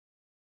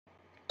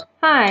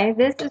Hi,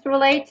 this is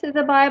Relate to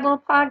the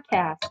Bible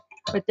podcast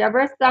with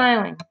Deborah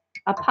Styling,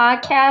 a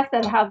podcast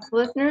that helps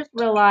listeners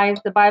realize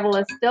the Bible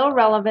is still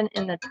relevant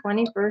in the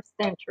 21st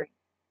century.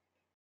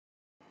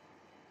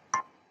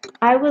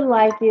 I would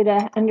like you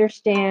to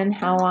understand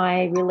how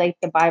I relate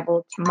the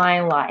Bible to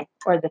my life,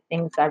 or the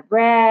things I've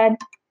read,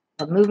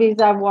 the movies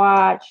I've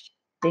watched,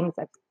 things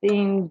I've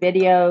seen,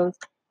 videos,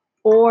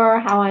 or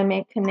how I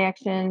make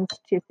connections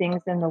to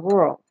things in the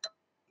world.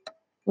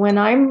 When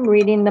I'm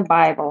reading the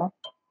Bible,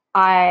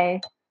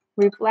 I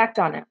reflect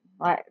on it.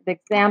 Like the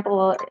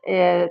example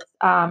is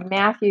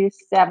Matthew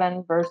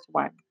 7, verse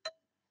 1.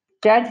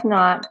 Judge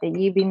not that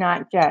ye be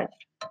not judged.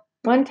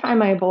 One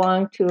time I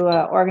belonged to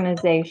an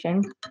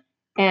organization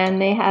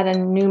and they had a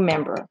new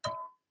member.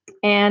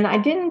 And I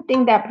didn't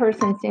think that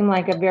person seemed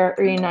like a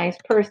very nice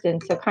person,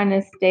 so kind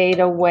of stayed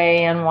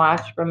away and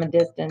watched from a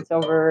distance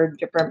over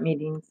different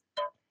meetings.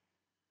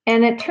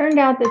 And it turned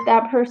out that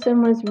that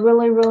person was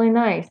really, really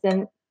nice.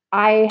 And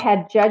I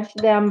had judged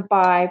them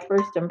by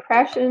first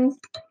impressions.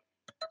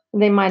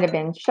 They might have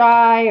been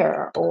shy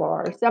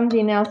or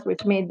something else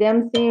which made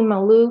them seem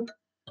aloof,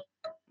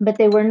 but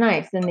they were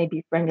nice and they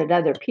befriended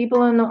other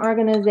people in the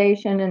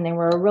organization and they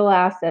were a real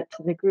asset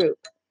to the group.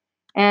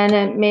 And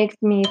it makes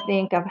me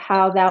think of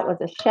how that was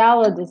a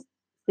shallow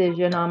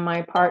decision on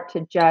my part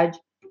to judge.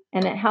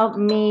 And it helped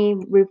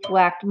me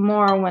reflect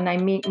more when I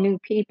meet new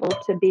people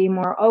to be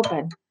more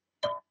open.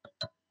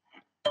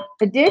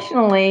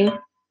 Additionally,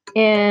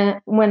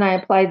 when I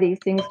apply these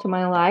things to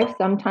my life,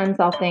 sometimes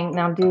I'll think,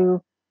 now,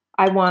 do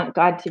I want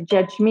God to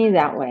judge me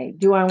that way?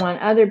 Do I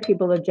want other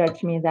people to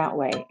judge me that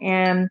way?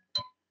 And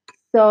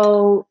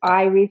so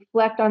I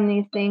reflect on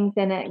these things,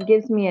 and it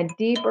gives me a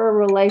deeper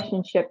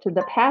relationship to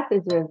the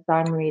passages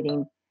I'm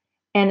reading,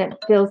 and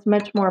it feels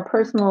much more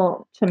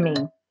personal to me.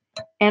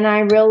 And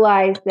I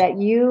realize that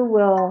you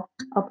will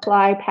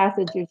apply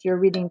passages you're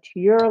reading to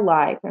your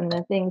life and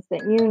the things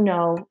that you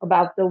know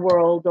about the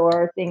world,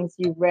 or things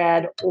you've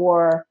read,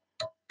 or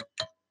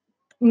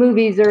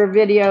movies or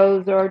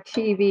videos or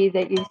TV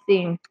that you've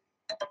seen.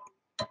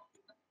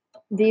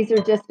 These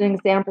are just an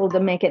example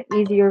to make it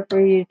easier for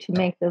you to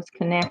make those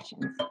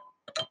connections.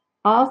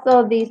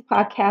 Also, these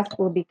podcasts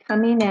will be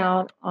coming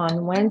out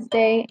on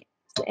Wednesday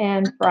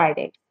and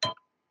Friday.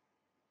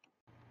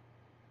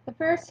 The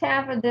first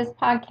half of this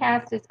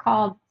podcast is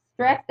called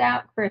Stressed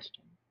Out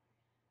Christian.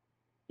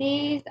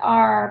 These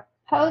are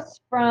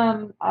posts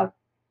from a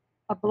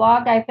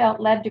blog I felt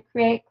led to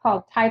create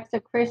called Types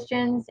of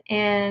Christians,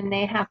 and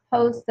they have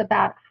posts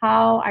about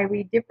how I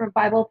read different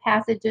Bible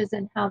passages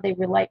and how they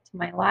relate to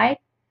my life.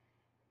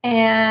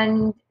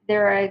 And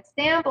there are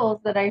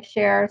examples that I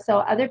share so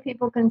other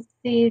people can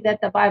see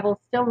that the Bible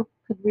still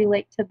could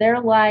relate to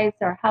their lives,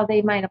 or how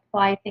they might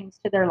apply things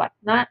to their life.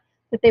 Not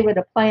that they would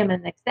apply them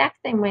in the exact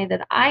same way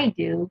that I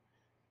do,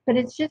 but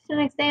it's just an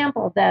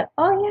example that,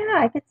 oh yeah,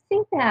 I could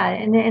see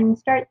that, and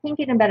start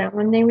thinking about it.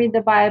 When they read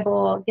the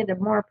Bible, get a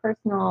more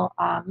personal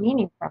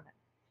meaning from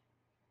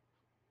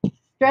it.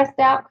 Stressed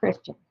out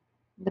Christian.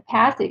 The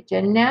passage,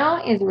 and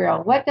now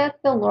Israel, what doth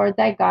the Lord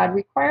thy God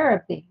require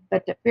of thee,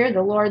 but to fear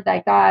the Lord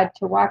thy God,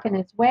 to walk in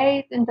his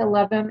ways, and to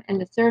love him, and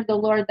to serve the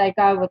Lord thy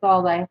God with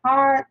all thy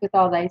heart, with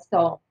all thy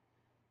soul.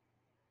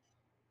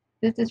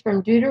 This is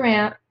from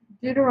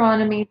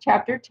Deuteronomy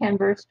chapter 10,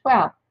 verse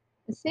 12.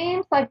 It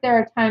seems like there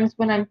are times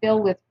when I'm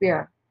filled with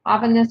fear.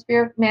 Often this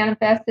fear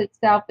manifests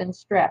itself in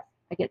stress.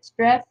 I get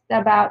stressed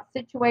about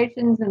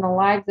situations in the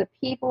lives of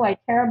people I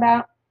care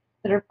about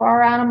that are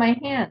far out of my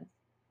hands.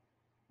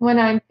 When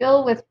I'm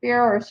filled with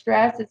fear or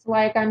stress, it's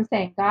like I'm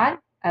saying, God,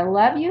 I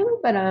love you,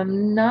 but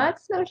I'm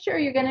not so sure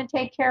you're going to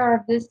take care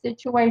of this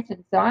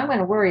situation, so I'm going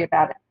to worry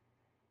about it.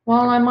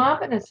 Well, I'm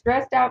often a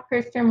stressed out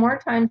Christian more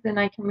times than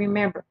I can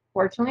remember.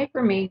 Fortunately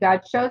for me,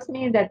 God shows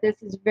me that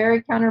this is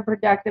very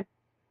counterproductive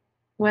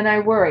when I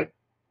worry.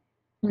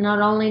 Not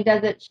only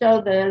does it show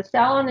the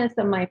shallowness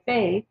of my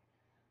faith,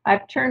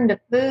 I've turned to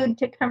food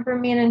to comfort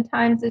me in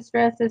times of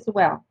stress as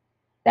well.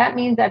 That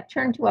means I've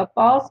turned to a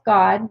false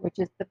God, which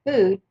is the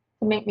food,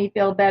 to make me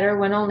feel better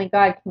when only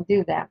God can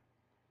do that.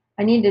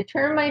 I need to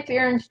turn my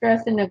fear and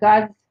stress into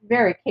God's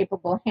very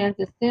capable hands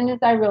as soon as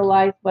I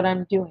realize what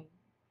I'm doing.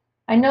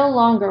 I no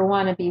longer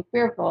want to be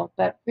fearful,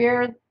 but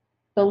fear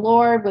the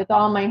Lord with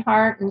all my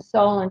heart and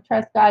soul, and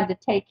trust God to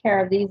take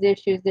care of these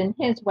issues in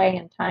his way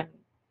and timing.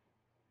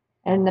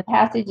 And the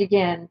passage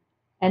again.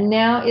 And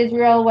now,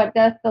 Israel, what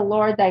doth the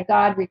Lord thy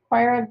God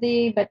require of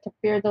thee, but to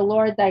fear the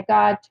Lord thy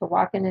God, to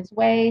walk in his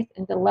ways,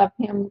 and to love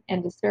him,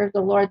 and to serve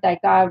the Lord thy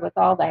God with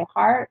all thy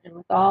heart and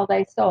with all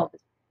thy soul.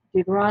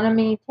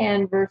 Deuteronomy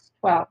 10, verse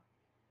 12.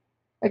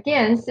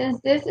 Again,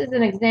 since this is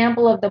an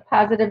example of the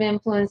positive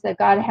influence that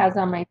God has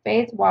on my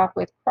faith walk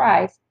with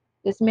Christ,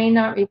 this may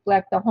not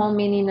reflect the whole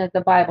meaning of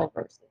the Bible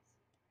verses.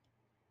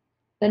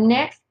 The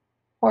next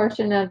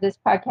portion of this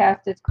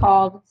podcast is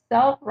called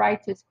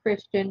Self-Righteous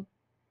Christian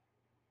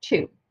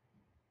 2,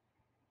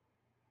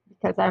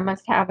 because I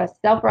must have a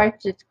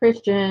self-righteous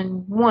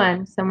Christian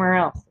 1 somewhere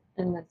else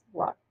in this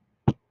blog,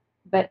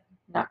 but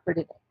not for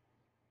today.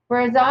 For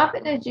as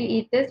often as ye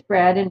eat this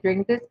bread and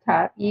drink this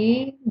cup,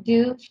 ye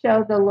do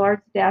show the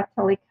Lord's death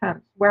till he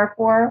comes.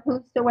 Wherefore,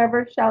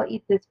 whosoever shall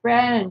eat this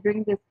bread and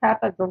drink this cup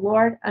of the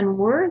Lord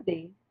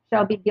unworthy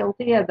shall be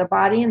guilty of the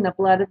body and the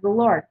blood of the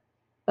Lord.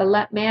 But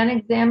let man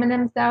examine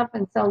himself,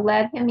 and so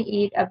let him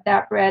eat of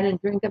that bread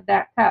and drink of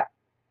that cup.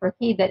 For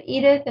he that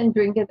eateth and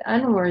drinketh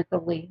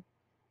unworthily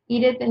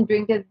eateth and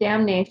drinketh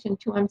damnation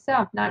to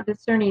himself, not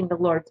discerning the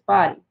Lord's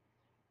body.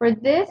 For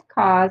this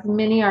cause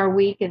many are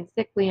weak and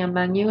sickly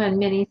among you, and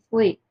many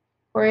sleep.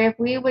 For if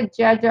we would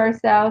judge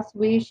ourselves,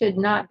 we should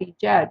not be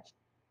judged.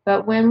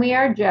 But when we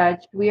are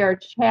judged, we are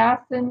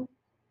chastened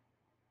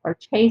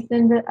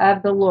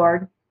of the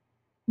Lord,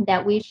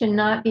 that we should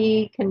not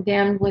be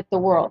condemned with the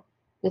world.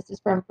 This is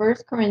from 1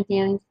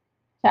 Corinthians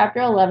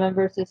chapter 11,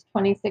 verses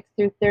 26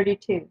 through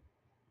 32.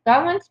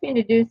 God wants me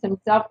to do some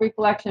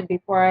self-reflection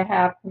before I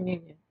have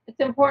communion. It's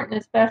important,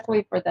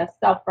 especially for the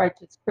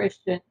self-righteous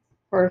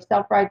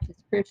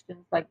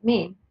Christians like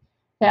me,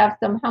 to have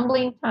some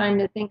humbling time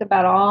to think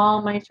about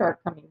all my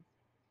shortcomings.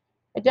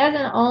 It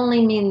doesn't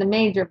only mean the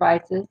major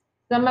vices.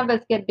 Some of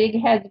us get big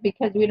heads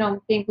because we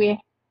don't think we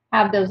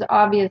have those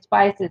obvious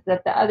vices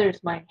that the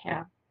others might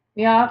have.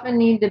 We often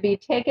need to be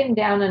taken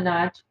down a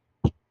notch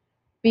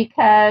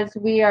because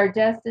we are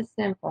just as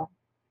simple.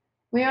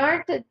 We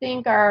aren't to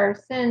think our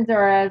sins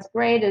are as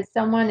great as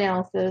someone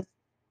else's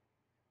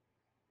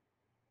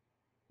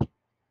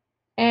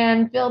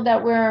and feel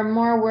that we are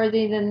more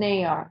worthy than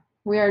they are.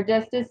 We are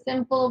just as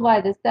simple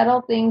by the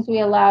subtle things we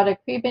allow to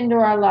creep into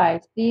our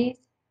lives. These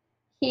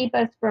keep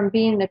us from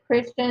being the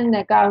Christian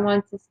that God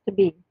wants us to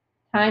be.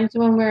 Times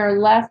when we are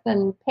less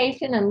than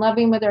patient and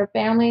loving with our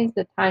families,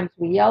 the times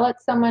we yell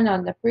at someone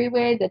on the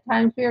freeway, the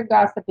times we are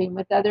gossiping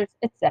with others,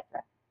 etc.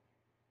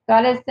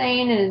 God is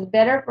saying it is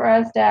better for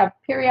us to have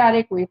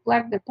periodic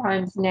reflective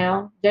times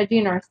now,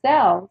 judging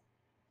ourselves,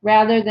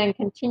 rather than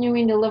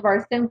continuing to live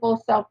our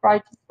sinful,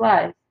 self-righteous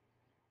lives.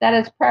 That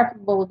is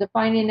preferable to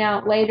finding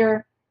out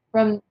later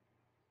from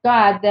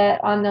God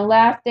that on the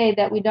last day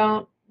that we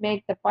don't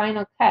make the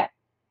final cut.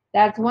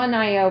 That's one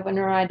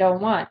eye-opener I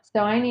don't want. So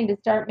I need to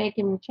start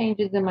making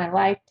changes in my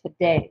life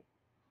today.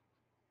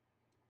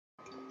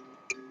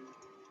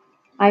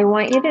 I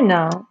want you to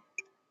know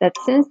that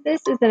since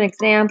this is an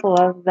example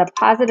of the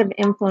positive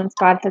influence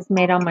God has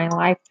made on my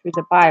life through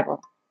the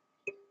Bible,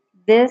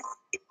 this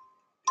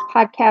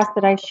podcast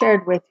that I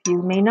shared with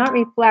you may not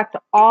reflect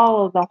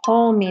all of the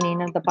whole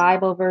meaning of the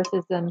Bible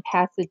verses and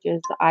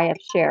passages I have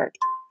shared.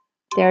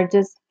 They're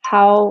just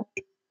how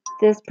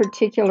this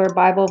particular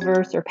Bible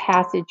verse or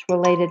passage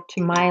related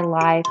to my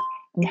life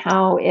and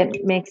how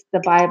it makes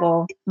the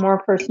Bible more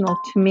personal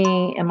to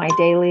me in my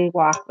daily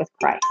walk with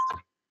Christ.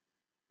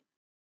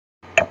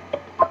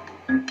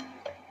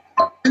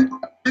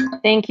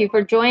 Thank you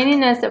for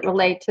joining us at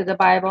Relate to the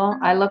Bible.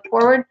 I look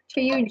forward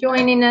to you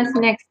joining us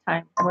next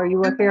time, where you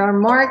will hear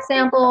more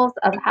examples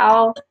of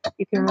how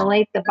you can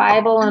relate the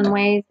Bible in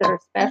ways that are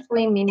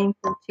especially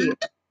meaningful to you.